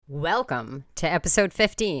Welcome to episode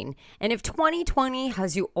 15. And if 2020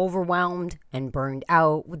 has you overwhelmed and burned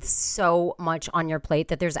out with so much on your plate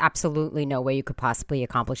that there's absolutely no way you could possibly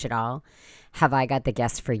accomplish it all, have I got the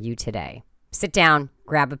guest for you today. Sit down,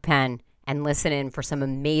 grab a pen, and listen in for some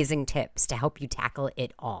amazing tips to help you tackle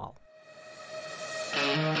it all.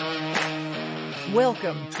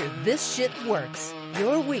 Welcome to This Shit Works,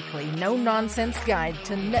 your weekly no-nonsense guide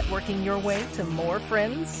to networking your way to more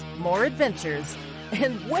friends, more adventures,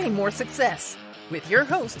 and way more success. With your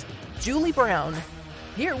host, Julie Brown.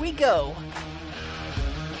 Here we go.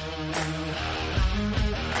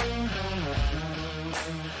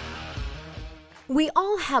 We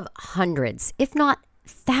all have hundreds, if not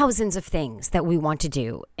thousands of things that we want to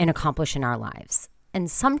do and accomplish in our lives. And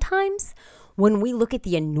sometimes when we look at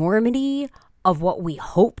the enormity of what we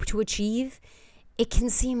hope to achieve, it can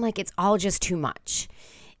seem like it's all just too much.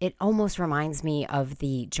 It almost reminds me of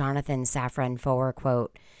the Jonathan Safran Foer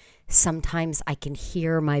quote, "Sometimes I can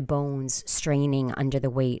hear my bones straining under the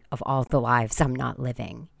weight of all the lives I'm not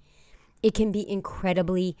living." It can be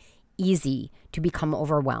incredibly easy to become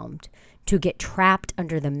overwhelmed, to get trapped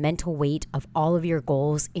under the mental weight of all of your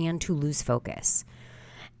goals and to lose focus.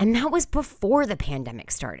 And that was before the pandemic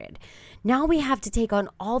started. Now we have to take on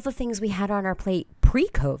all the things we had on our plate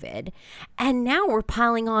pre-COVID, and now we're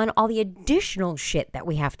piling on all the additional shit that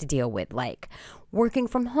we have to deal with, like working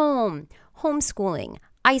from home, homeschooling,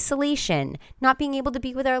 isolation, not being able to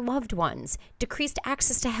be with our loved ones, decreased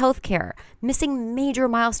access to healthcare, missing major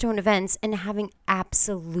milestone events, and having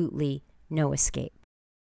absolutely no escape.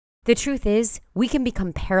 The truth is, we can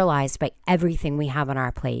become paralyzed by everything we have on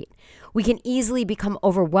our plate. We can easily become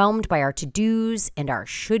overwhelmed by our to-dos and our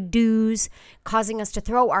should-dos, causing us to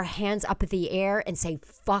throw our hands up in the air and say,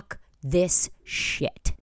 fuck this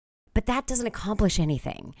shit. But that doesn't accomplish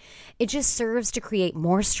anything. It just serves to create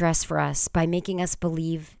more stress for us by making us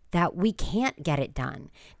believe that we can't get it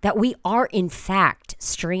done, that we are in fact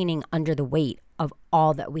straining under the weight of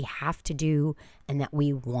all that we have to do and that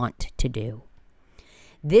we want to do.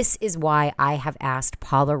 This is why I have asked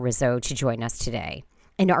Paula Rizzo to join us today.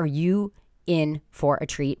 And are you in for a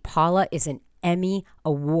treat? Paula is an Emmy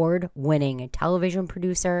award-winning television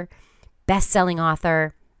producer, best-selling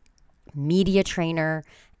author, media trainer,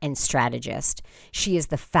 and strategist. She is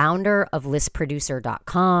the founder of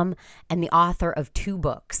listproducer.com and the author of 2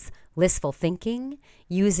 books, Listful Thinking,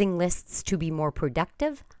 Using Lists to Be More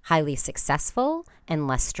Productive, Highly Successful, and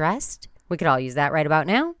Less Stressed. We could all use that right about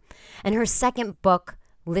now. And her second book,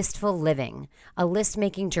 Listful Living, a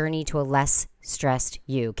list-making journey to a less stressed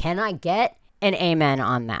you. Can I get an amen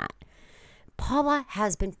on that? Paula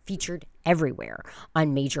has been featured everywhere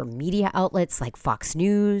on major media outlets like Fox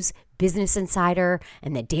News, Business Insider,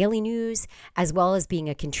 and the Daily News, as well as being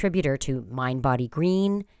a contributor to Mind Body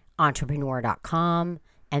Green, Entrepreneur.com,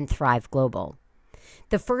 and Thrive Global.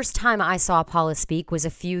 The first time I saw Paula speak was a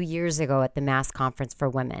few years ago at the Mass Conference for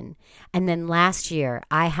Women. And then last year,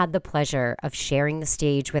 I had the pleasure of sharing the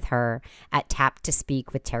stage with her at Tap to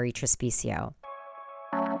Speak with Terry Trespicio.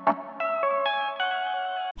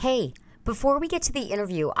 Hey, before we get to the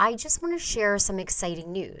interview, I just want to share some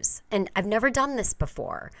exciting news. And I've never done this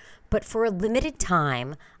before, but for a limited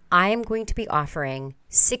time, I am going to be offering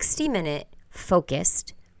 60-minute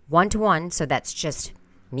focused one-to-one, so that's just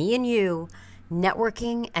me and you,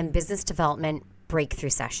 networking and business development breakthrough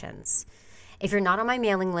sessions. If you're not on my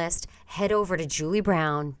mailing list, head over to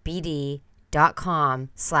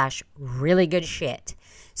juliebrownbd.com/reallygoodshit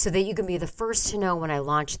so that you can be the first to know when I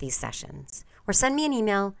launch these sessions. Or send me an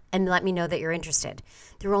email and let me know that you're interested.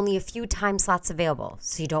 There are only a few time slots available,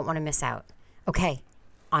 so you don't want to miss out. Okay,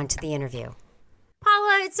 on to the interview.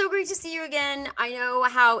 Paula, it's so great to see you again. I know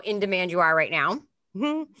how in demand you are right now.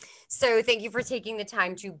 So thank you for taking the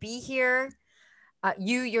time to be here.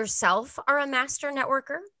 You yourself are a master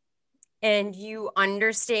networker, and you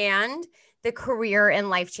understand the career and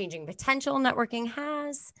life-changing potential networking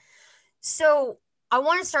has. So I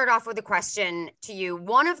want to start off with a question to you.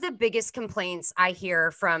 One of the biggest complaints I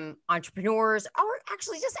hear from entrepreneurs, or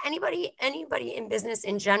actually just anybody in business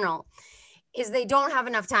in general, is they don't have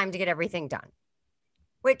enough time to get everything done.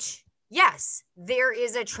 Which, yes, there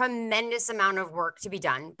is a tremendous amount of work to be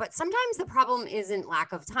done, but sometimes the problem isn't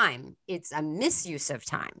lack of time. It's a misuse of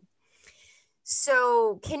time.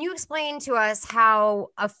 So can you explain to us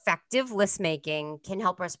how effective list making can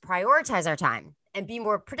help us prioritize our time and be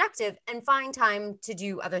more productive and find time to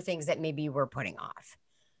do other things that maybe we're putting off?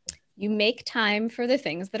 You make time for the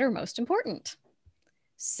things that are most important.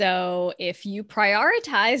 So if you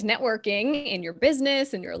prioritize networking in your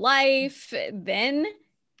business, in your life, then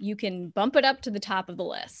you can bump it up to the top of the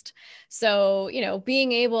list. So,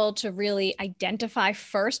 being able to really identify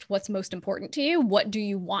first what's most important to you, what do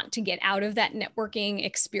you want to get out of that networking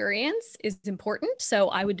experience is important. So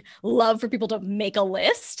I would love for people to make a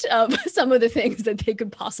list of some of the things that they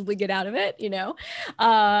could possibly get out of it,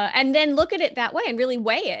 and then look at it that way and really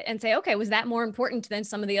weigh it and say, okay, was that more important than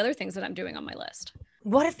some of the other things that I'm doing on my list?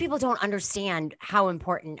 What if people don't understand how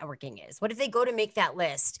important networking is? What if they go to make that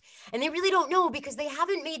list and they really don't know because they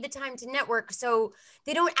haven't made the time to network, so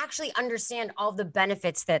they don't actually understand all the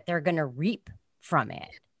benefits that they're going to reap from it?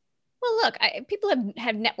 Well, look, people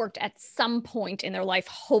have networked at some point in their life,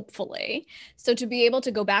 hopefully. So to be able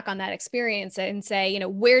to go back on that experience and say,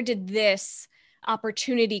 where did this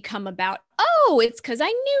opportunity come about? Oh, it's because I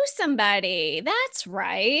knew somebody. That's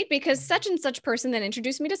right. Because such and such person then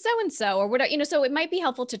introduced me to so-and-so or whatever, so it might be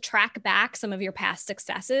helpful to track back some of your past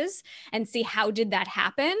successes and see how did that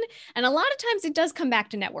happen. And a lot of times it does come back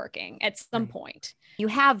to networking at some point. You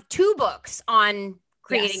have 2 books on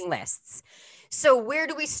creating lists. So where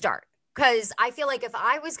do we start? Because I feel like if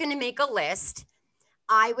I was going to make a list,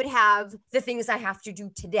 I would have the things I have to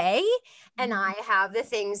do today. And I have the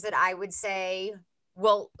things that I would say,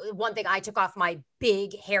 well, one thing I took off my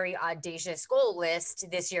big, hairy, audacious goal list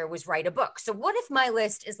this year was write a book. So what if my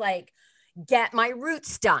list is like, get my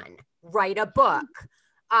roots done, write a book,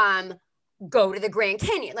 go to the Grand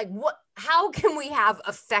Canyon? Like how can we have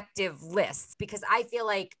effective lists? Because I feel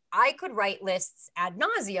like I could write lists ad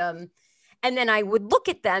nauseum and then I would look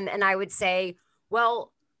at them and I would say,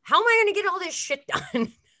 well, how am I going to get all this shit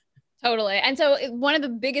done? Totally. And so one of the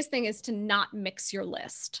biggest thing is to not mix your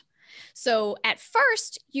list. So at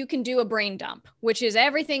first you can do a brain dump, which is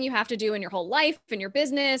everything you have to do in your whole life and your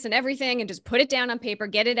business and everything, and just put it down on paper,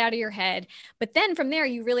 get it out of your head. But then from there,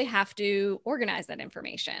 you really have to organize that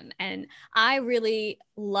information. And I really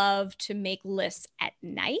love to make lists at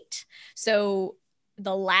night. So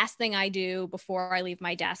the last thing I do before I leave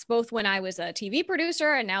my desk, both when I was a TV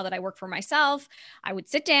producer and now that I work for myself, I would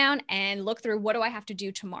sit down and look through what do I have to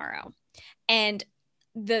do tomorrow. And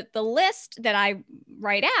the list that I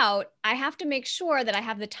write out, I have to make sure that I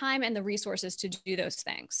have the time and the resources to do those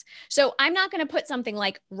things. So I'm not going to put something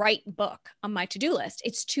like write book on my to-do list.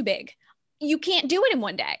 It's too big. You can't do it in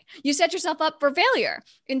one day. You set yourself up for failure.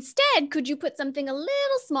 Instead, could you put something a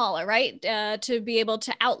little smaller, right? To be able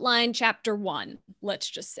to outline chapter 1, let's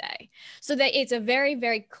just say, so that it's a very,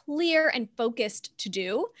 very clear and focused to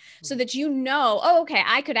do so that oh, okay,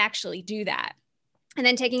 I could actually do that. And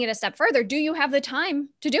then taking it a step further, do you have the time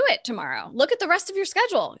to do it tomorrow? Look at the rest of your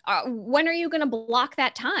schedule. When are you going to block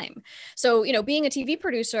that time? So, being a TV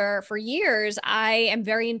producer for years, I am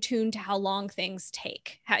very in tune to how long things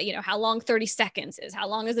take, how long 30 seconds is, how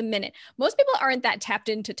long is a minute. Most people aren't that tapped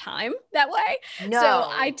into time that way. No. So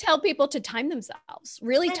I tell people to time themselves,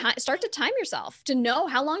 really start to time yourself to know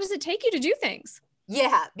how long does it take you to do things.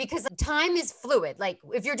 Yeah, because time is fluid. Like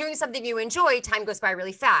if you're doing something you enjoy, time goes by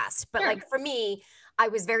really fast. But like for me, I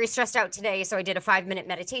was very stressed out today. So I did a 5-minute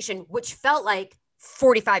meditation, which felt like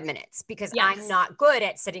 45 minutes because I'm not good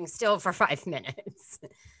at sitting still for 5 minutes.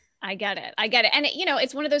 I get it. And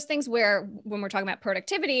it's one of those things where when we're talking about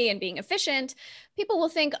productivity and being efficient, people will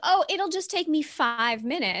think, oh, it'll just take me 5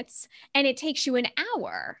 minutes and it takes you an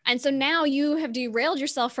hour. And so now you have derailed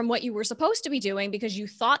yourself from what you were supposed to be doing because you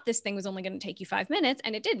thought this thing was only going to take you 5 minutes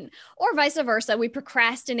and it didn't. Or vice versa. We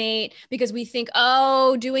procrastinate because we think,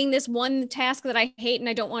 oh, doing this one task that I hate and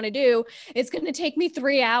I don't want to do, it's going to take me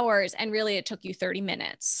 3 hours. And really it took you 30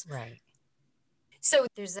 minutes. Right. So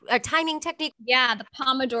there's a timing technique. Yeah, the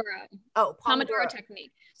Pomodoro. Oh, Pomodoro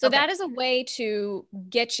technique. So that is a way to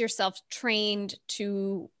get yourself trained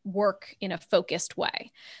to work in a focused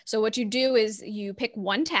way. So what you do is you pick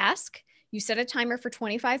one task, you set a timer for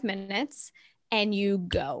 25 minutes, and you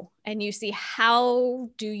go and you see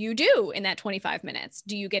how do you do in that 25 minutes.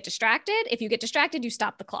 Do you get distracted? If you get distracted, you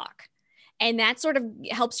stop the clock. And that sort of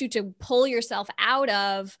helps you to pull yourself out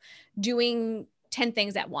of doing 10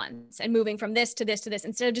 things at once and moving from this to this to this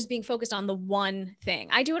instead of just being focused on the one thing.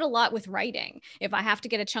 I do it a lot with writing. If I have to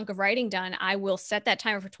get a chunk of writing done, I will set that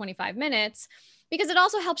timer for 25 minutes because it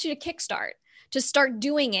also helps you to kickstart, to start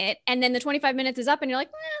doing it. And then the 25 minutes is up and you're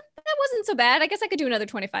like, that wasn't so bad. I guess I could do another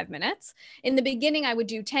 25 minutes. In the beginning, I would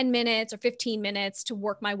do 10 minutes or 15 minutes to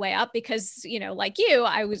work my way up because, like you,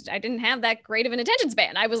 I didn't have that great of an attention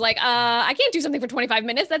span. I was like, I can't do something for 25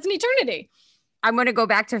 minutes. That's an eternity. I'm going to go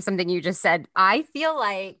back to something you just said. I feel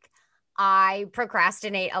like I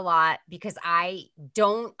procrastinate a lot because I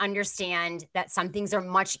don't understand that some things are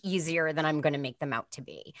much easier than I'm going to make them out to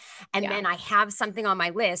be. And then I have something on my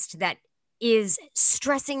list that is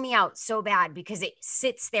stressing me out so bad because it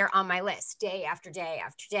sits there on my list day after day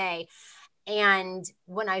after day. And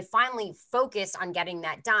when I finally focus on getting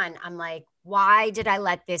that done, I'm like, why did I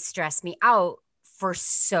let this stress me out for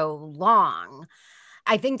so long?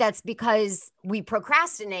 I think that's because we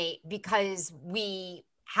procrastinate because we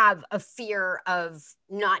have a fear of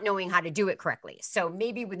not knowing how to do it correctly. So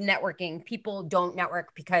maybe with networking, people don't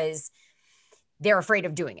network because they're afraid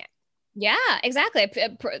of doing it. Yeah, exactly.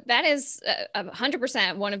 That is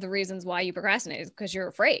 100% one of the reasons why you procrastinate is because you're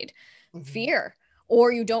afraid, fear,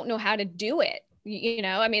 or you don't know how to do it. You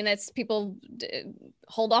know, I mean, that's people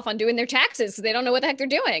hold off on doing their taxes because they don't know what the heck they're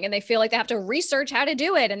doing and they feel like they have to research how to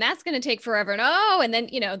do it. And that's going to take forever. And then,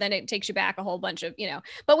 then it takes you back a whole bunch of,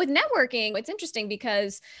 but with networking, it's interesting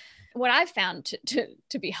because what I've found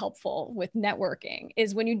to be helpful with networking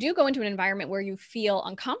is when you do go into an environment where you feel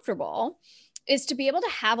uncomfortable, is to be able to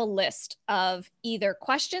have a list of either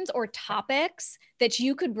questions or topics that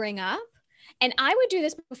you could bring up. And I would do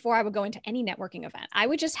this before I would go into any networking event. I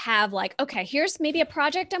would just have like, okay, here's maybe a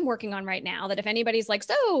project I'm working on right now that if anybody's like,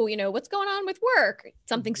 so, what's going on with work?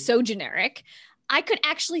 Something so generic, I could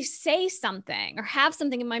actually say something or have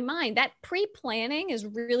something in my mind. That pre-planning is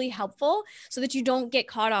really helpful so that you don't get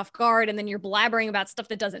caught off guard and then you're blabbering about stuff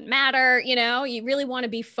that doesn't matter. You really want to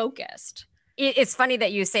be focused. It's funny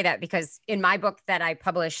that you say that because in my book that I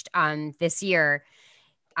published this year,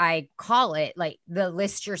 I call it like the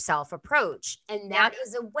list yourself approach. And that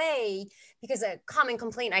is a way, because a common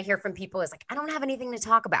complaint I hear from people is like, I don't have anything to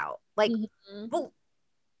talk about. Like, well,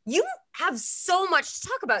 you have so much to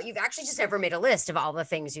talk about. You've actually just never made a list of all the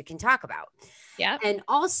things you can talk about. Yeah. And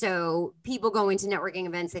also people go into networking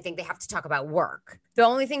events, they think they have to talk about work. The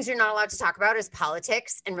only things you're not allowed to talk about is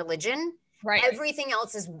politics and religion. Right. Everything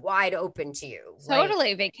else is wide open to you.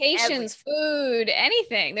 Totally. Vacations, food,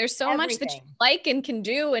 anything. There's so much that you like and can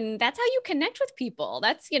do. And that's how you connect with people.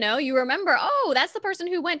 That's, you remember, oh, that's the person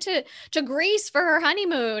who went to Greece for her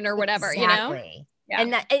honeymoon or whatever, Exactly. Yeah.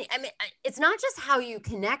 And I mean, it's not just how you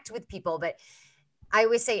connect with people, but I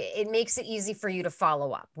always say it makes it easy for you to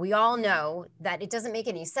follow up. We all know that it doesn't make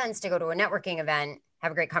any sense to go to a networking event,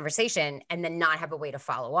 have a great conversation, and then not have a way to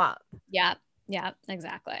follow up. Yeah. Yeah,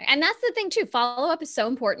 exactly. And that's the thing too. Follow up is so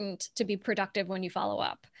important to be productive when you follow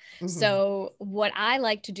up. So what I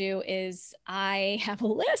like to do is I have a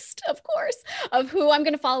list, of course, of who I'm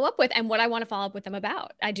going to follow up with and what I want to follow up with them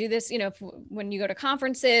about. I do this, when you go to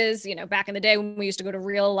conferences, back in the day when we used to go to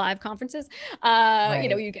real live conferences,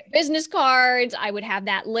 you get business cards. I would have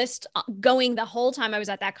that list going the whole time I was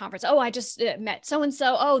at that conference. Oh, I just met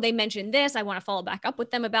so-and-so. Oh, they mentioned this. I want to follow back up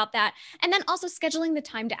with them about that. And then also scheduling the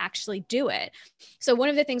time to actually do it. So one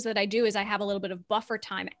of the things that I do is I have a little bit of buffer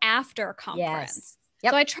time after a conference. Yes.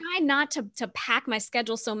 Yep. So I try not to pack my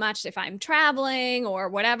schedule so much if I'm traveling or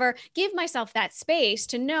whatever, give myself that space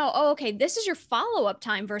to know, oh, okay, this is your follow-up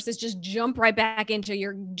time versus just jump right back into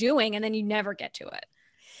your doing and then you never get to it.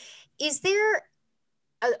 Is there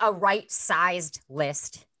a right-sized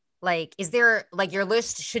list? Like, is there like your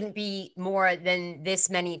list shouldn't be more than this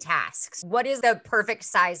many tasks? What is the perfect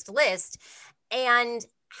sized list? And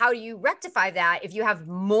how do you rectify that if you have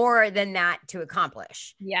more than that to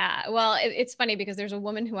accomplish? Yeah, well, it's funny because there's a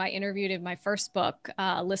woman who I interviewed in my first book,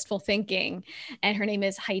 Listful Thinking, and her name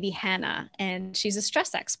is Heidi Hanna, and she's a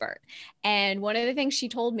stress expert. And one of the things she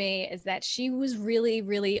told me is that she was really,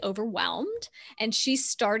 really overwhelmed, and she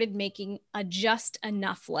started making a just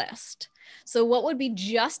enough list. So what would be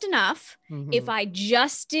just enough if I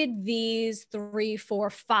just did these 3, 4,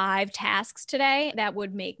 5 tasks today that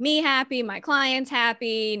would make me happy, my clients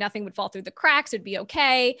happy, nothing would fall through the cracks, it'd be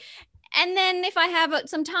okay. And then if I have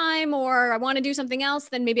some time or I want to do something else,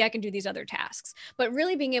 then maybe I can do these other tasks. But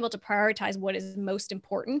really being able to prioritize what is most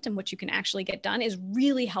important and what you can actually get done is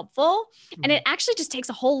really helpful. And it actually just takes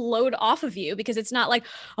a whole load off of you because it's not like,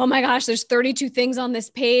 oh my gosh, there's 32 things on this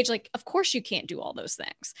page. Like, of course you can't do all those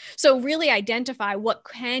things. So really identify what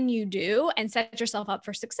can you do and set yourself up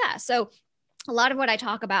for success. So a lot of what I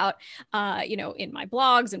talk about, in my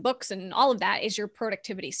blogs and books and all of that is your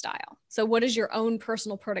productivity style. So what is your own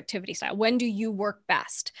personal productivity style? When do you work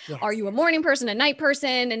best? Yes. Are you a morning person, a night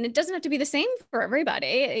person? And it doesn't have to be the same for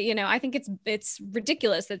everybody. I think it's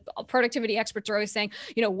ridiculous that productivity experts are always saying,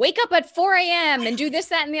 wake up at 4 a.m. and do this,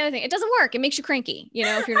 that, and the other thing. It doesn't work. It makes you cranky,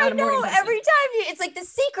 if you're not a morning person. Every time it's like the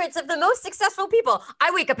secrets of the most successful people.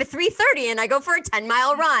 I wake up at 3:30 and I go for a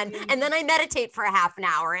 10-mile run and then I meditate for a half an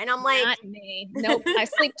hour. And I'm like, not me. Nope. I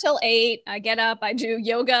sleep till 8. I get up. I do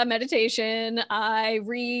yoga, meditation. I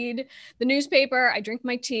read the newspaper. I drink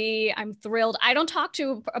my tea. I'm thrilled. I don't talk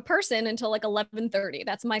to a person until like 11:30.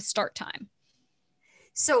 That's my start time.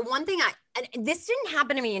 So one thing and this didn't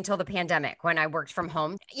happen to me until the pandemic when I worked from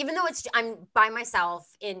home. Even though I'm by myself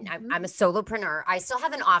I'm a solopreneur, I still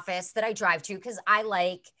have an office that I drive to because I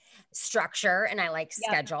like structure and I like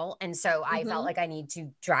Yep. schedule. And so I felt like I need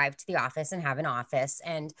to drive to the office and have an office,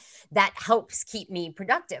 and that helps keep me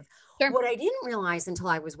productive. Sure. What I didn't realize until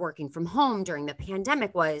I was working from home during the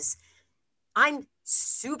pandemic was I'm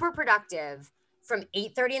super productive from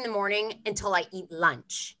 8:30 in the morning until I eat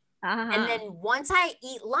lunch. And then once I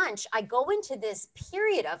eat lunch, I go into this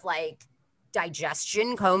period of like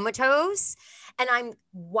digestion comatose, and I'm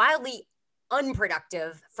wildly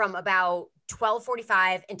unproductive from about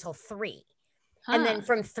 12:45 until 3. And then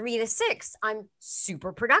from 3 to 6, I'm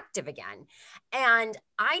super productive again. And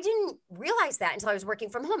I didn't realize that until I was working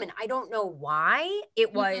from home. And I don't know why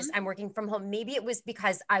it was I'm working from home. Maybe it was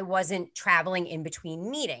because I wasn't traveling in between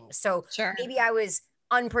meetings. So maybe I was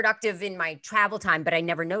unproductive in my travel time, but I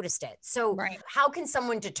never noticed it. So how can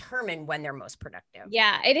someone determine when they're most productive?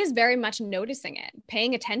 Yeah, it is very much noticing it,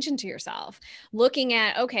 paying attention to yourself, looking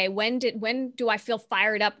at, okay, when do I feel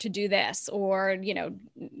fired up to do this? Or,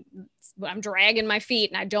 I'm dragging my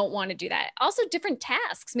feet and I don't want to do that. Also different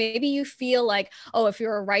tasks. Maybe you feel like, oh, if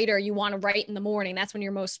you're a writer, you want to write in the morning. That's when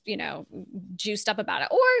you're most, juiced up about it.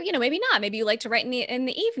 Or, maybe not. Maybe you like to write in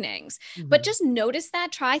the evenings, but just notice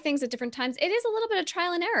that, try things at different times. It is a little bit of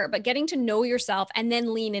trial and error, but getting to know yourself and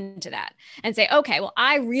then lean into that and say, okay, well,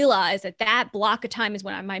 I realize that block of time is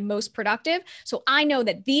when I'm my most productive. So I know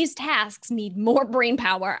that these tasks need more brain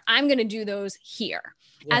power. I'm going to do those here.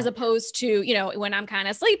 Yeah. As opposed to, when I'm kind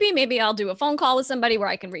of sleepy, maybe I'll do a phone call with somebody where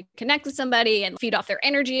I can reconnect with somebody and feed off their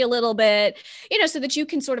energy a little bit, so that you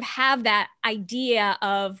can sort of have that idea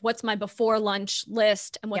of what's my before lunch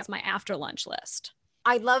list and what's my after lunch list.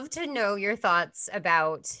 I'd love to know your thoughts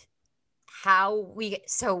about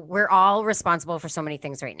so we're all responsible for so many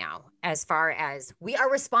things right now, as far as we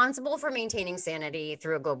are responsible for maintaining sanity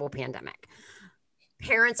through a global pandemic.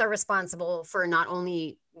 Parents are responsible for not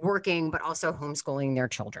only working, but also homeschooling their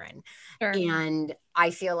children. Sure. And I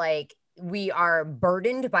feel like we are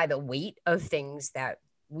burdened by the weight of things that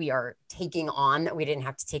we are taking on that we didn't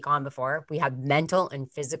have to take on before. We have mental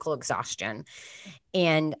and physical exhaustion.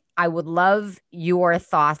 And I would love your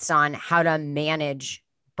thoughts on how to manage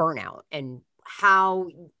burnout and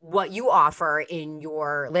what you offer in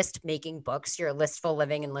your list making books, your listful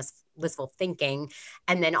living and listful thinking,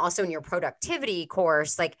 and then also in your productivity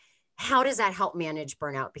course. Like, how does that help manage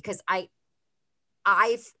burnout? Because I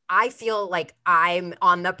feel like I'm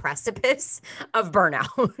on the precipice of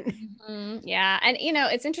burnout. Yeah. And,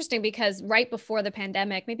 it's interesting because right before the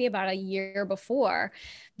pandemic, maybe about a year before,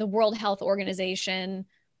 the World Health Organization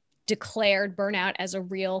declared burnout as a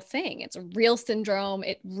real thing. It's a real syndrome.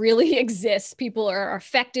 It really exists. People are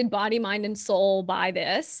affected body, mind, and soul by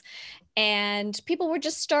this. And people were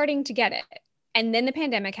just starting to get it. And then the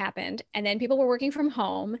pandemic happened. And then people were working from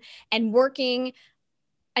home and working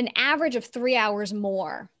an average of 3 hours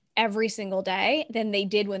more every single day than they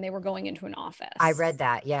did when they were going into an office. I read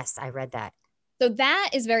that. Yes, I read that. So that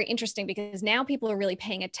is very interesting because now people are really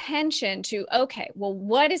paying attention to, okay, well,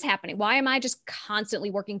 what is happening? Why am I just constantly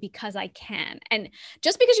working because I can? And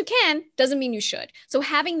just because you can doesn't mean you should. So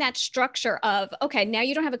having that structure of, okay, now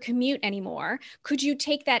you don't have a commute anymore. Could you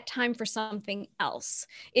take that time for something else?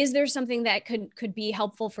 Is there something that could be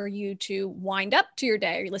helpful for you to wind up to your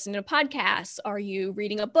day? Are you listening to podcasts? Are you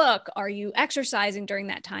reading a book? Are you exercising during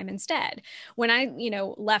that time instead? When I,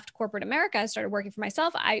 left corporate America, started working for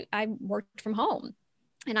myself, I worked from home.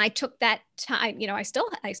 And I took that time, I still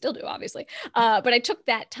do, obviously, but I took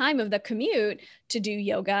that time of the commute to do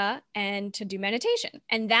yoga and to do meditation.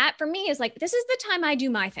 And that for me is like, this is the time I do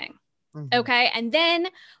my thing. Okay. And then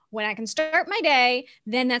when I can start my day,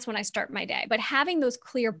 then that's when I start my day. But having those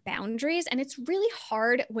clear boundaries, and it's really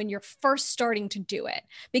hard when you're first starting to do it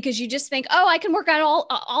because you just think, oh, I can work out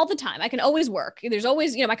all the time. I can always work. There's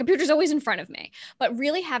always, my computer's always in front of me. But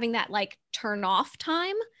really having that like turn off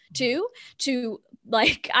time too, to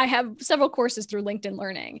like, I have several courses through LinkedIn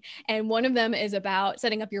Learning, and one of them is about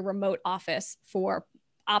setting up your remote office for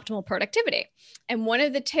optimal productivity. And one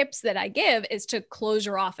of the tips that I give is to close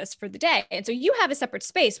your office for the day. And so you have a separate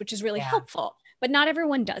space, which is really helpful, but not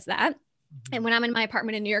everyone does that. And when I'm in my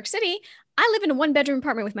apartment in New York City, I live in a 1-bedroom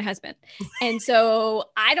apartment with my husband. And so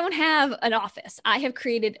I don't have an office. I have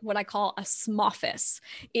created what I call a smoffice.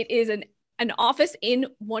 It is an office in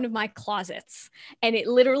one of my closets. And it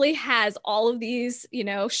literally has all of these,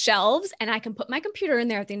 shelves, and I can put my computer in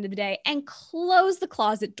there at the end of the day and close the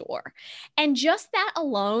closet door. And just that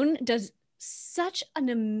alone does such an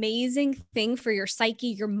amazing thing for your psyche,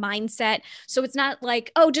 your mindset. So it's not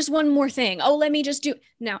like, oh, just one more thing. Oh, let me just do.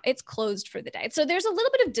 No, it's closed for the day. So there's a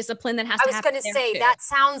little bit of discipline that has to happen. I was going to say, that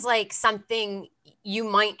sounds like something you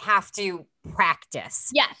might have to practice.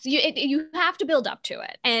 Yes, you have to build up to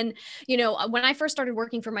it. And, when I first started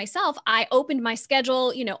working for myself, I opened my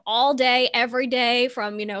schedule, all day, every day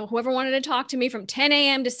from, whoever wanted to talk to me from 10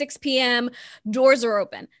 a.m. to 6 p.m. Doors are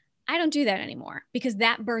open. I don't do that anymore because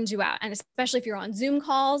that burns you out. And especially if you're on Zoom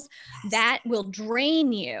calls, that will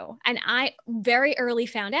drain you. And I very early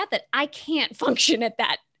found out that I can't function at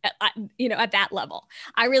that at that level.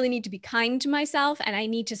 I really need to be kind to myself, and I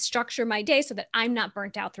need to structure my day so that I'm not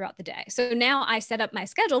burnt out throughout the day. So now I set up my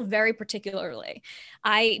schedule very particularly.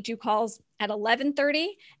 I do calls at 11:30,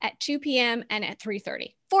 at 2 p.m., and at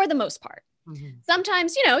 3:30 for the most part. Mm-hmm.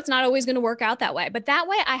 Sometimes, it's not always going to work out that way, but that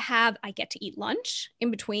way I get to eat lunch in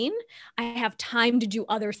between. I have time to do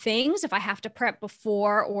other things if I have to prep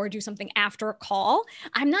before or do something after a call.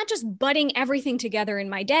 I'm not just butting everything together in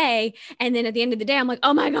my day. And then at the end of the day, I'm like,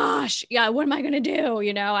 oh my gosh, yeah, what am I going to do?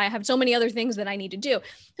 I have so many other things that I need to do.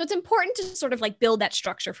 So it's important to sort of like build that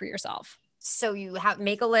structure for yourself. So you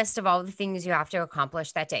make a list of all the things you have to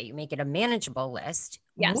accomplish that day. You make it a manageable list.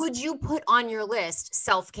 Yes. Would you put on your list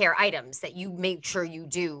self-care items that you make sure you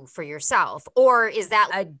do for yourself? Or is that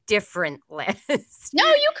a different list?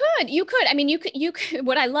 No, you could. I mean, you could.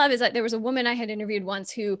 What I love is that there was a woman I had interviewed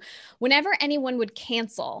once who, whenever anyone would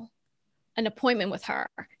cancel an appointment with her,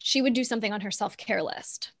 she would do something on her self-care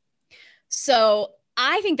list. So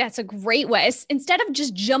I think that's a great way. Instead of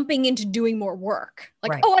just jumping into doing more work,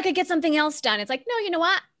 like, right. Oh, I could get something else done. It's like, no, you know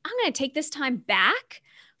what? I'm going to take this time back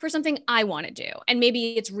for something I want to do. And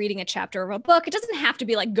maybe it's reading a chapter of a book. It doesn't have to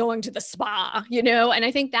be like going to the spa, And I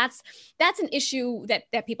think that's an issue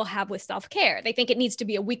that people have with self-care. They think it needs to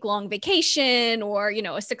be a week-long vacation or, a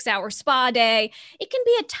 6-hour spa day. It can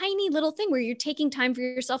be a tiny little thing where you're taking time for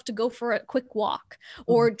yourself to go for a quick walk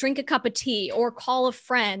or drink a cup of tea or call a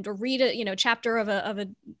friend or read a, chapter of a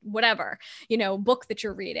whatever, book that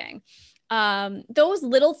you're reading. Those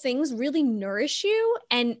little things really nourish you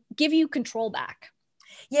and give you control back.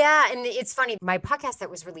 Yeah. And it's funny. My podcast that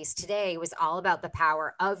was released today was all about the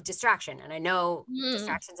power of distraction. And I know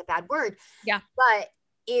distraction's a bad word. Yeah. But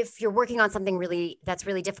if you're working on something that's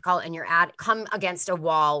really difficult and come against a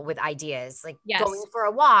wall with ideas, like going for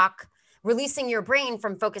a walk, releasing your brain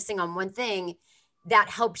from focusing on one thing, that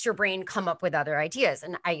helps your brain come up with other ideas.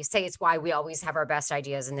 And I say it's why we always have our best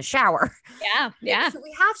ideas in the shower. Yeah. Yeah. So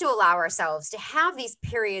we have to allow ourselves to have these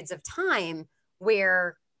periods of time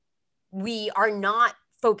where we are not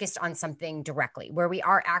focused on something directly, where we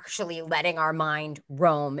are actually letting our mind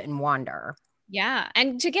roam and wander. Yeah.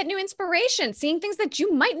 And to get new inspiration, seeing things that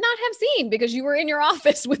you might not have seen because you were in your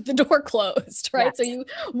office with the door closed, right? Yes. So you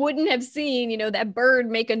wouldn't have seen, that bird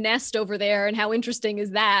make a nest over there and how interesting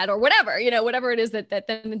is that or whatever, whatever it is that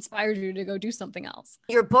then inspires you to go do something else.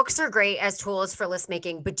 Your books are great as tools for list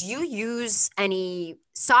making, but do you use any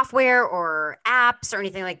software or apps or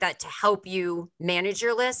anything like that to help you manage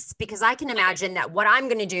your lists? Because I can imagine that what I'm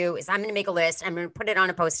going to do is I'm going to make a list. I'm going to put it on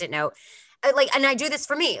a Post-it note. And I do this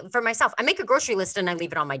for myself. I make a grocery list and I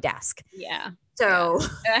leave it on my desk. Yeah. So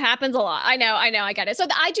it happens a lot. I know. I get it. So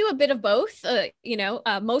I do a bit of both.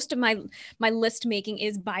 Most of my list making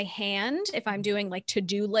is by hand. If I'm doing like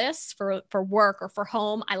to-do lists for work or for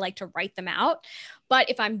home, I like to write them out. But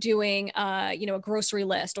if I'm doing, a grocery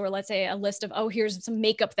list or let's say a list of, here's some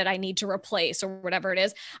makeup that I need to replace or whatever it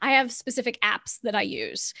is, I have specific apps that I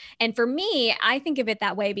use. And for me, I think of it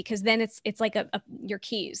that way because then it's like your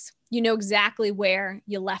keys. You know exactly where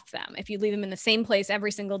you left them. If you leave them in the same place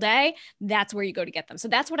every single day, that's where you go to get them. So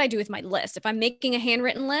that's what I do with my list. If I'm making a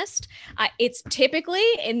handwritten list, it's typically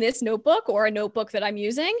in this notebook or a notebook that I'm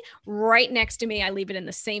using right next to me. I leave it in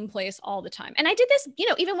the same place all the time. And I did this,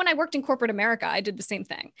 even when I worked in corporate America, I did the same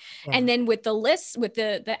thing. Yeah. And then with the lists, with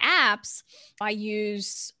the apps, I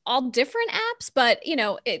use all different apps, but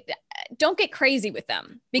don't get crazy with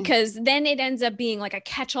them because then it ends up being like a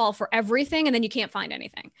catch-all for everything and then you can't find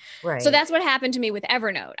anything. Right. So that's what happened to me with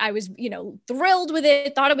Evernote. I was, thrilled with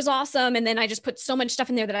it, thought it was awesome. And then I just put so much stuff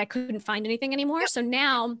in there that I couldn't find anything anymore. Yep. So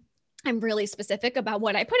now I'm really specific about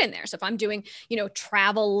what I put in there. So if I'm doing,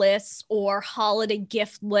 travel lists or holiday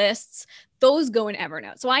gift lists, those go in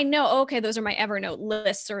Evernote. So I know, okay, those are my Evernote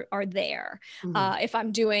lists are there. Mm-hmm. If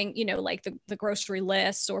I'm doing, like the grocery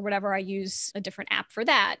lists or whatever, I use a different app for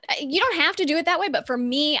that. You don't have to do it that way. But for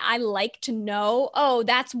me, I like to know,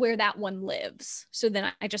 that's where that one lives. So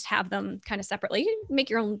then I just have them kind of separately. You make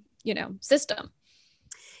your own, system.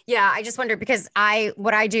 Yeah. I just wonder because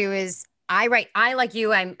what I do is I like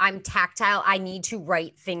you, I'm tactile. I need to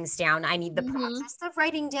write things down. I need the process of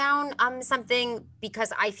writing down something,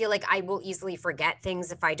 because I feel like I will easily forget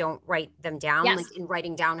things if I don't write them down. Yes. Like, in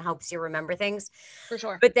writing down helps you remember things. For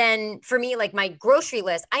sure. But then for me, like my grocery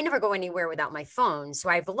list, I never go anywhere without my phone. So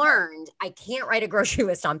I've learned I can't write a grocery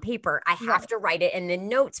list on paper. I have to write it in the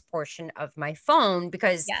notes portion of my phone,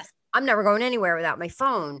 because I'm never going anywhere without my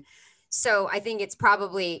phone. So I think it's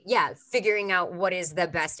probably, figuring out what is the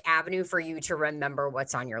best avenue for you to remember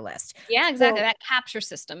what's on your list. Yeah, exactly. So, that capture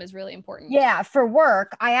system is really important. Yeah. For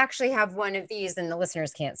work, I actually have one of these, and the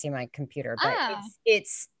listeners can't see my computer, but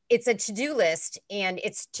it's a to-do list, and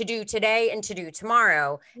it's to do today and to do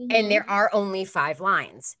tomorrow. And there are only 5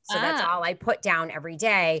 lines. So that's all I put down every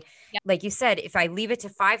day. Yep. Like you said, if I leave it to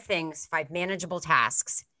 5 things, 5 manageable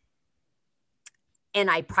tasks,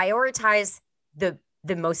 and I prioritize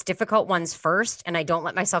the most difficult ones first, and I don't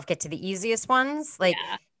let myself get to the easiest ones, like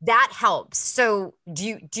that helps. So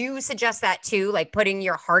do you suggest that too? Like putting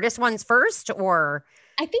your hardest ones first, or?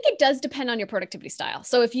 I think it does depend on your productivity style.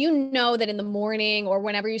 So if you know that in the morning or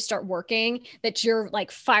whenever you start working that you're like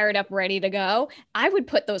fired up, ready to go, I would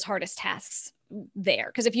put those hardest tasks there.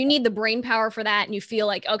 Because if you need the brain power for that and you feel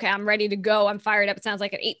like, okay, I'm ready to go, I'm fired up, it sounds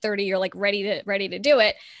like at 8:30 you're like ready to do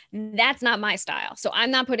it, that's not my style. So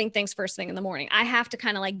I'm not putting things first thing in the morning. I have to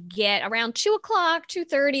kind of like get around 2:00,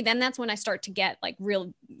 2:30, then that's when I start to get like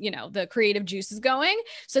real, the creative juices going.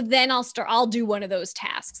 So then I'll do one of those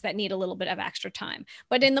tasks that need a little bit of extra time.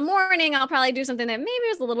 But in the morning, I'll probably do something that maybe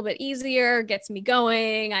is a little bit easier, gets me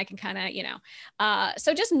going. I can kind of,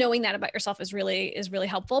 so just knowing that about yourself is really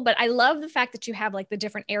helpful. But I love the fact that you have like the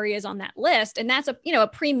different areas on that list, and that's a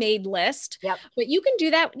pre-made list. Yep. But you can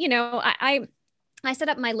do that. I set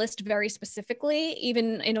up my list very specifically,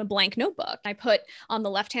 even in a blank notebook. I put on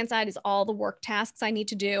the left-hand side is all the work tasks I need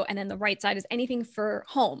to do. And then the right side is anything for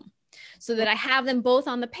home, so that I have them both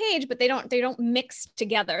on the page, but they don't mix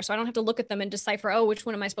together. So I don't have to look at them and decipher, which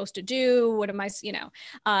one am I supposed to do? What am I,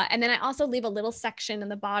 and then I also leave a little section in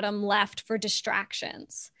the bottom left for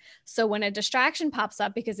distractions. So when a distraction pops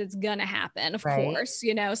up, because it's going to happen, of course,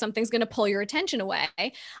 something's going to pull your attention away.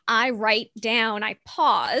 I write down, I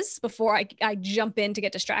pause before I jump in to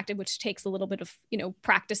get distracted, which takes a little bit of,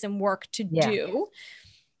 practice and work to do.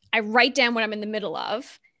 I write down what I'm in the middle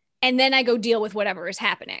of, and then I go deal with whatever is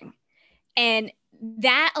happening. And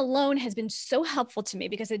that alone has been so helpful to me,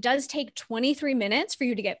 because it does take 23 minutes for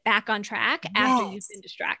you to get back on track after you've been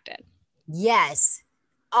distracted. Yes.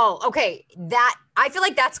 Oh, okay. That, I feel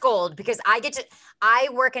like that's gold, because I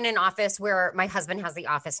work in an office where my husband has the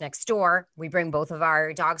office next door. We bring both of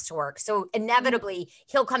our dogs to work. So inevitably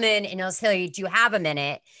he'll come in and he'll say, do you have a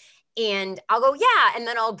minute? And I'll go, yeah. And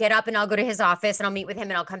then I'll get up and I'll go to his office and I'll meet with him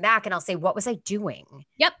and I'll come back and I'll say, what was I doing?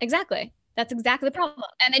 Yep, exactly. That's exactly the problem.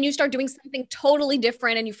 And then you start doing something totally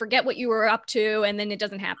different and you forget what you were up to, and then it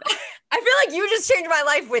doesn't happen. I feel like you just changed my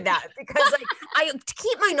life with that, because like I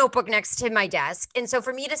keep my notebook next to my desk. And so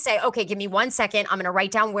for me to say, okay, give me 1 second, I'm going to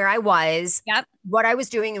write down where I was, what I was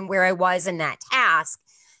doing and where I was in that task,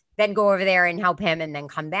 then go over there and help him and then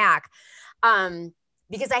come back.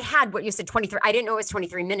 Because I had what you said, 23, I didn't know it was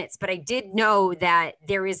 23 minutes, but I did know that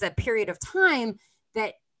there is a period of time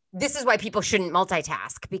that this is why people shouldn't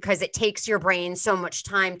multitask, because it takes your brain so much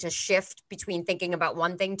time to shift between thinking about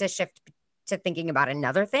one thing to shift to thinking about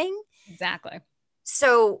another thing. Exactly.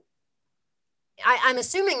 So I'm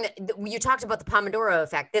assuming that you talked about the Pomodoro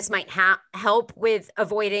effect. This might help with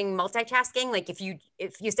avoiding multitasking. Like if you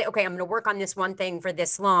say, okay, I'm going to work on this one thing for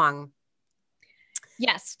this long.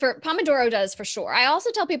 Yes, for Pomodoro does for sure. I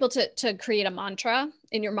also tell people to create a mantra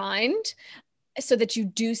in your mind, so that you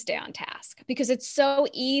do stay on task, because it's so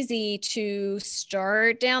easy to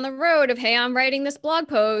start down the road of, hey, I'm writing this blog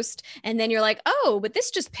post. And then you're like, oh, but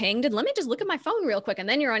this just pinged, and let me just look at my phone real quick. And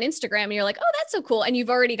then you're on Instagram and you're like, oh, that's so cool. And you've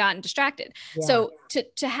already gotten distracted. Yeah. So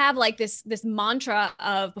to have like this mantra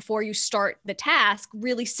of, before you start the task,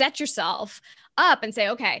 really set yourself up and say,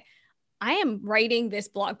 okay, I am writing this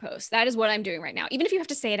blog post. That is what I'm doing right now. Even if you have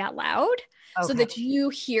to say it out loud, so that you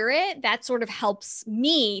hear it, that sort of helps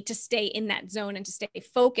me to stay in that zone and to stay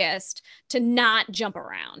focused, to not jump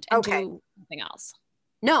around and do something else.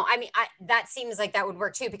 No, I mean, that seems like that would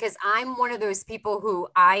work too, because I'm one of those people who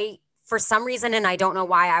for some reason, and I don't know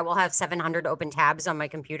why, I will have 700 open tabs on my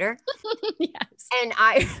computer. Yes. And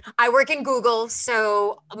I work in Google.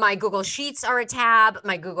 So my Google Sheets are a tab.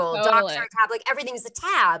 My Google Docs are a tab. Like everything's a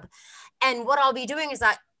tab. And what I'll be doing is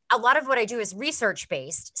that a lot of what I do is research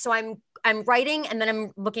based. So I'm I'm writing and then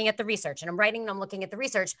I'm looking at the research, and I'm writing and I'm looking at the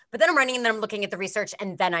research, but then I'm writing and then I'm looking at the research,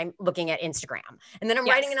 and then I'm looking at Instagram, and then I'm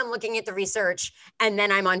writing and I'm looking at the research, and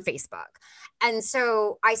then I'm on Facebook. And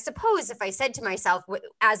so I suppose if I said to myself,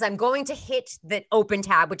 as I'm going to hit the open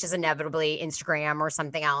tab, which is inevitably Instagram or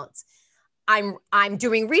something else, I'm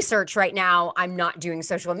doing research right now, I'm not doing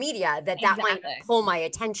social media, that might pull my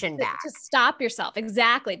attention back. To stop yourself.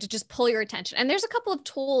 Exactly. To just pull your attention. And there's a couple of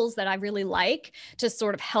tools that I really like to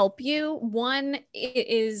sort of help you. One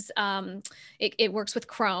is it works with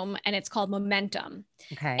Chrome, and it's called Momentum.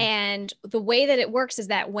 Okay. And the way that it works is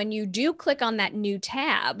that when you do click on that new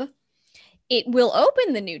tab, it will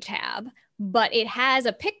open the new tab, but it has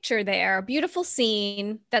a picture there, a beautiful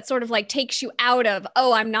scene that sort of like takes you out of,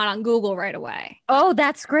 oh, I'm not on Google right away. Oh,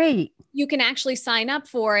 that's great. You can actually sign up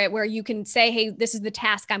for it where you can say, hey, this is the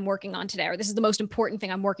task I'm working on today, or this is the most important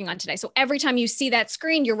thing I'm working on today. So every time you see that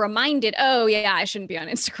screen, you're reminded, oh yeah, I shouldn't be on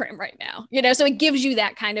Instagram right now. So it gives you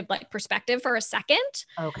that kind of like perspective for a second.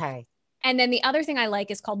 Okay. And then the other thing I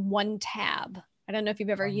like is called One Tab. I don't know if you've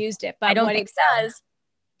ever used it, but I don't what think it so. does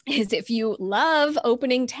is if you love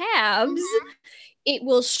opening tabs, it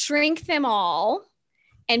will shrink them all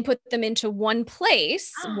and put them into one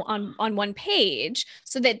place on one page,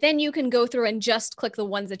 so that then you can go through and just click the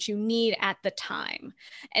ones that you need at the time.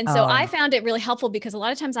 And so I found it really helpful, because a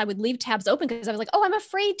lot of times I would leave tabs open because I was like, oh, I'm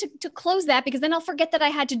afraid to close that because then I'll forget that I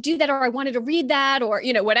had to do that, or I wanted to read that, or,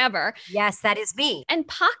 whatever. Yes, that is me. And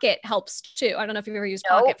Pocket helps too. I don't know if you've ever used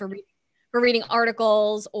Pocket for reading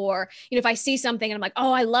articles, or, if I see something and I'm like,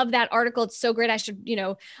 oh, I love that article, it's so great, I should,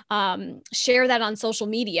 share that on social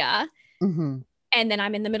media. Mm-hmm. And then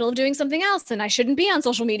I'm in the middle of doing something else and I shouldn't be on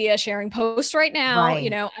social media sharing posts right now.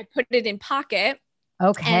 Right. I put it in Pocket.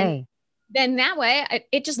 Okay. Then that way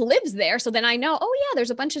it just lives there. So then I know, oh yeah,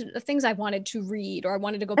 there's a bunch of things I wanted to read, or I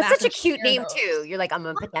wanted to go back. That's such a cute name too. You're like, I'm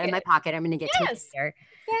going to put that in my pocket. I'm going to get to it here.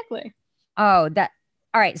 Exactly. Oh,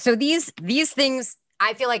 all right. So these things,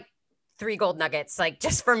 I feel like 3 gold nuggets, like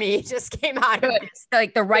just for me, just came out of this.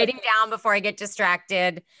 Like the writing down before I get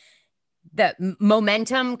distracted, the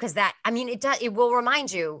momentum, because it will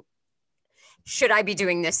remind you, should I be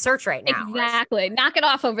doing this search right now? Exactly. Knock it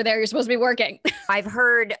off over there. You're supposed to be working. I've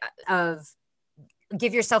heard of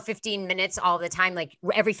give yourself 15 minutes all the time, like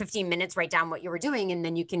every 15 minutes, write down what you were doing. And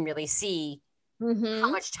then you can really see how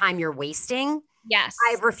much time you're wasting. Yes.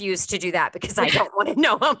 I've refused to do that because I don't want to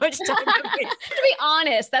know how much time I'm wasting. To be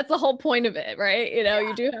honest, that's the whole point of it, right?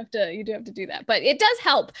 You do have to do that. But it does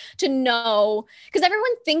help to know, because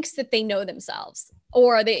everyone thinks that they know themselves,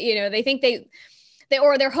 or they think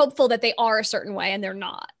they're hopeful that they are a certain way and they're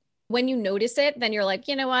not. When you notice it, then you're like,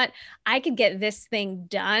 you know what? I could get this thing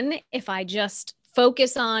done if I just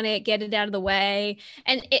focus on it, get it out of the way.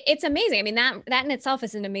 And it's amazing. I mean, that in itself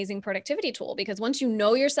is an amazing productivity tool, because once you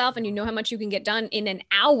know yourself and you know how much you can get done in an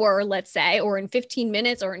hour, let's say, or in 15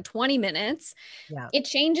 minutes or in 20 minutes, it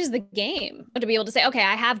changes the game. But to be able to say, okay,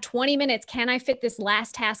 I have 20 minutes. Can I fit this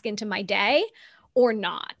last task into my day or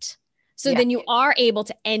not? So then you are able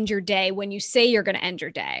to end your day when you say you're going to end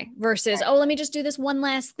your day, versus, oh, let me just do this one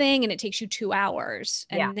last thing, and it takes you 2 hours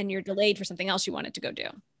and then you're delayed for something else you wanted to go do.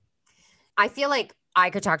 I feel like I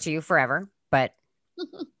could talk to you forever, but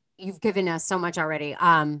you've given us so much already.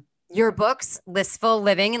 Your books, Listful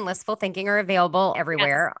Living and Listful Thinking, are available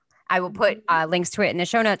everywhere. Yes. I will put links to it in the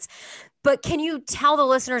show notes. But can you tell the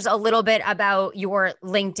listeners a little bit about your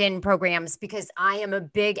LinkedIn programs? Because I am a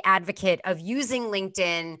big advocate of using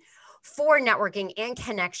LinkedIn for networking and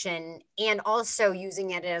connection, and also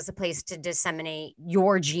using it as a place to disseminate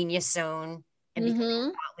your genius zone and become a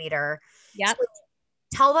thought leader. Yep. So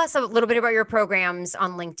tell us a little bit about your programs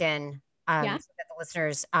on LinkedIn, so that the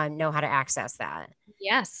listeners know how to access that.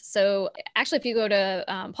 Yes. So actually, if you go to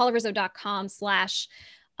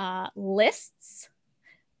paularizzo.com/lists,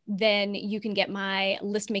 then you can get my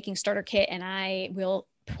list making starter kit, and I will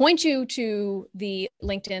point you to the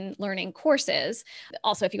LinkedIn Learning courses.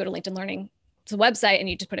 Also, if you go to LinkedIn Learning, the website, and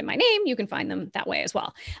you just put in my name, you can find them that way as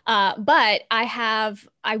well. But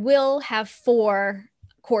I will have 4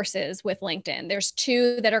 courses with LinkedIn. There's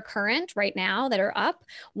 2 that are current right now that are up.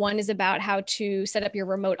 One is about how to set up your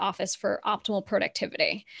remote office for optimal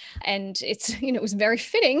productivity. And it's, it was very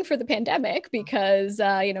fitting for the pandemic because,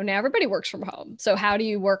 now everybody works from home. So how do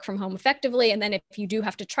you work from home effectively? And then if you do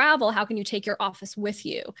have to travel, how can you take your office with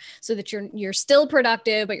you so that you're still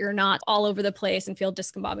productive, but you're not all over the place and feel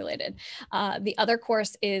discombobulated? The other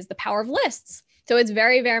course is The Power of Lists. So it's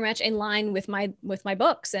very, very much in line with my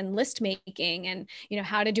books and list making and,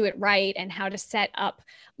 how to do it right and how to set up,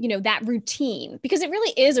 that routine, because it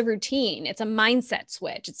really is a routine. It's a mindset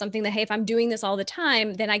switch. It's something that, hey, if I'm doing this all the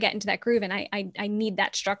time, then I get into that groove and I need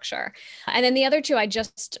that structure. And then the other two, I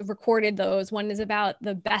just recorded those. One is about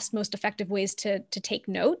the best, most effective ways to take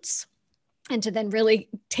notes and to then really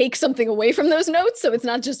take something away from those notes. So it's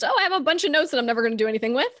not just, I have a bunch of notes that I'm never going to do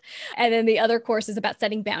anything with. And then the other course is about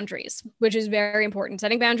setting boundaries, which is very important,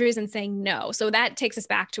 setting boundaries and saying no. So that takes us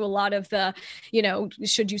back to a lot of the,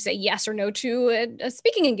 should you say yes or no to a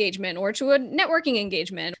speaking engagement or to a networking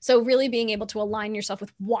engagement? So really being able to align yourself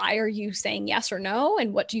with why are you saying yes or no?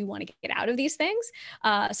 And what do you want to get out of these things?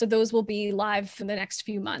 So those will be live for the next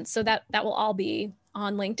few months. So that will all be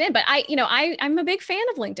on LinkedIn. But I'm a big fan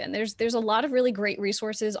of LinkedIn. There's a lot of really great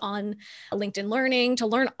resources on LinkedIn Learning to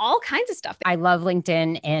learn all kinds of stuff. I love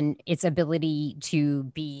LinkedIn and its ability to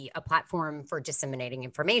be a platform for disseminating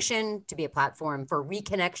information, to be a platform for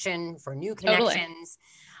reconnection, for new connections.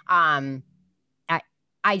 Totally.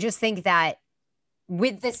 I just think that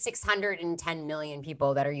with the 610 million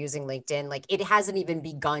people that are using LinkedIn, like it hasn't even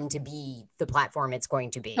begun to be the platform it's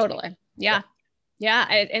going to be. Totally. Yeah. Yeah.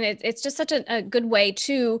 And it's just such a good way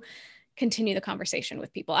to continue the conversation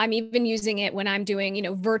with people. I'm even using it when I'm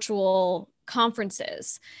doing, virtual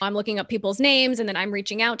conferences. I'm looking up people's names and then I'm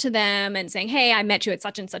reaching out to them and saying, hey, I met you at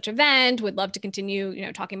such and such event. Would love to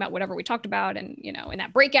continue, talking about whatever we talked about and, in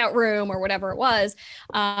that breakout room or whatever it was.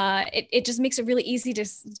 It just makes it really easy to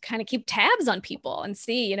kind of keep tabs on people and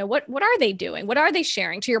see, what are they doing? What are they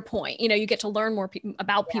sharing? To your point, you get to learn more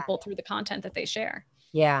about people through the content that they share.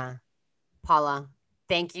 Yeah. Paula,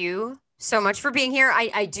 thank you so much for being here.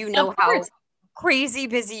 I do know how crazy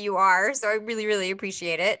busy you are, so I really, really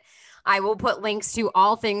appreciate it. I will put links to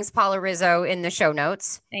all things Paula Rizzo in the show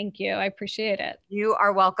notes. Thank you. I appreciate it. You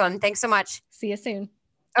are welcome. Thanks so much. See you soon. Okay,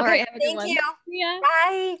 all right, have a good one. Thank you. Yeah.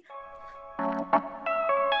 Bye.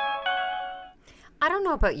 I don't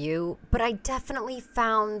know about you, but I definitely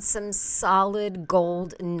found some solid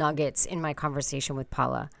gold nuggets in my conversation with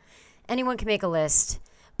Paula. Anyone can make a list.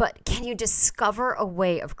 But can you discover a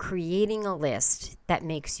way of creating a list that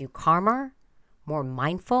makes you calmer, more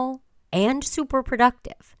mindful, and super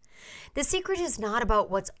productive? The secret is not about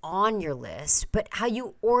what's on your list, but how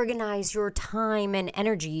you organize your time and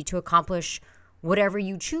energy to accomplish whatever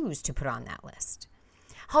you choose to put on that list.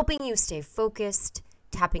 Helping you stay focused,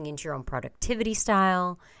 tapping into your own productivity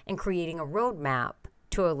style, and creating a roadmap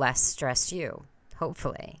to a less stressed you,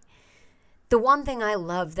 hopefully. The one thing I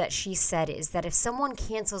love that she said is that if someone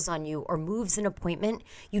cancels on you or moves an appointment,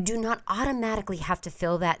 you do not automatically have to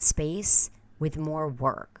fill that space with more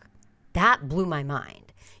work. That blew my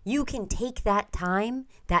mind. You can take that time,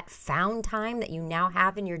 that found time that you now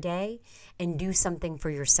have in your day, and do something for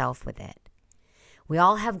yourself with it. We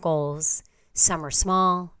all have goals. Some are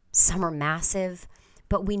small, some are massive,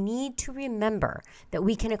 but we need to remember that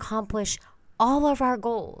we can accomplish all of our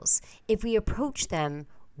goals if we approach them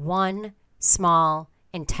one small,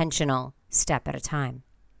 intentional step at a time.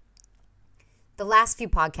 The last few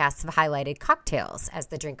podcasts have highlighted cocktails as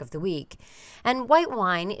the drink of the week, and white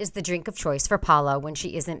wine is the drink of choice for Paula when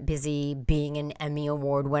she isn't busy being an Emmy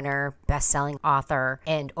Award winner, best-selling author,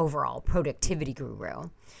 and overall productivity guru.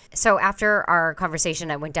 So after our conversation,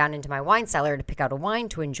 I went down into my wine cellar to pick out a wine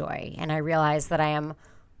to enjoy, and I realized that I am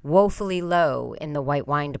woefully low in the white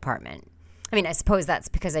wine department. I mean, I suppose that's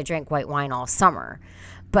because I drank white wine all summer,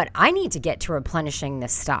 but I need to get to replenishing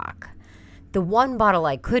this stock. The one bottle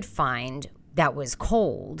I could find that was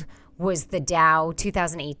cold was the Dow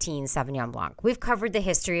 2018 Sauvignon Blanc. We've covered the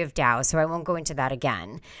history of Dow, so I won't go into that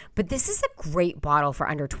again. But this is a great bottle for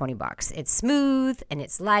under $20. It's smooth and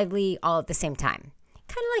it's lively all at the same time.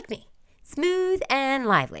 Kind of like me. Smooth and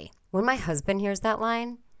lively. When my husband hears that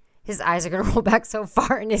line, his eyes are going to roll back so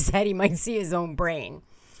far in his head he might see his own brain.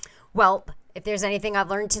 Well, if there's anything I've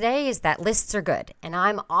learned today is that lists are good, and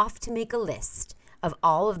I'm off to make a list of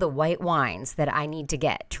all of the white wines that I need to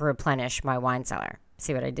get to replenish my wine cellar.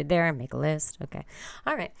 See what I did there? Make a list. Okay.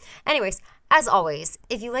 All right. Anyways, as always,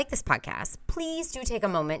 if you like this podcast, please do take a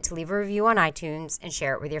moment to leave a review on iTunes and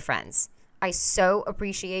share it with your friends. I so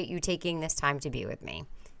appreciate you taking this time to be with me.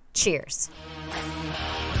 Cheers.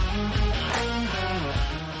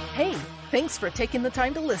 Hey, thanks for taking the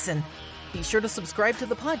time to listen. Be sure to subscribe to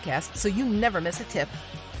the podcast so you never miss a tip.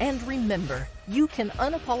 And remember, you can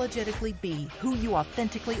unapologetically be who you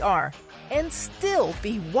authentically are and still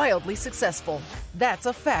be wildly successful. That's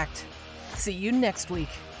a fact. See you next week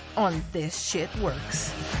on This Shit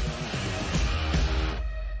Works.